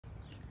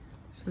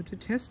So to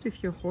test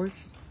if your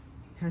horse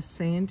has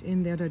sand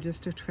in their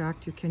digestive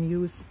tract, you can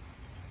use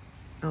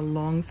a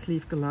long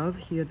sleeve glove.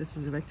 Here, this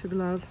is a rectal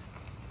glove.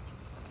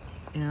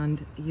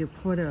 And you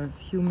put a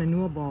few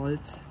manure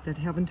balls that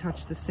haven't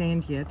touched the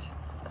sand yet.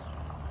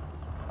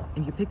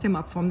 And you pick them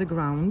up from the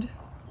ground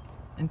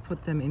and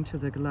put them into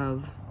the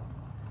glove.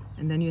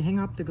 And then you hang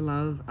up the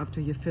glove after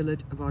you fill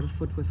it about a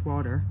foot with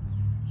water.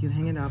 You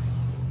hang it up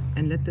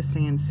and let the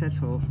sand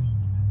settle.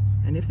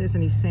 And if there's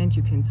any sand,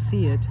 you can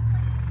see it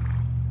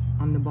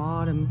on the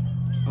bottom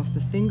of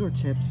the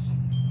fingertips.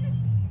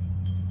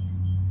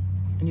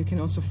 And you can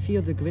also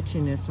feel the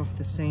grittiness of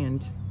the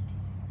sand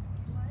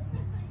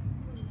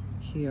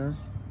here.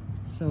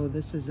 So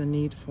this is a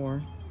need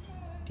for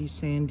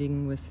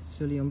desanding with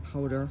psyllium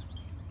powder.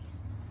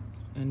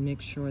 And make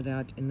sure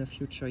that in the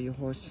future your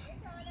horse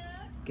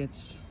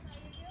gets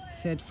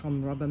fed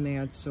from rubber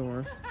mats,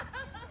 or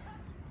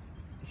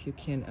if you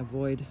can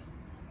avoid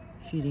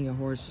feeding a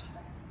horse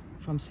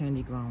from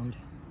sandy ground.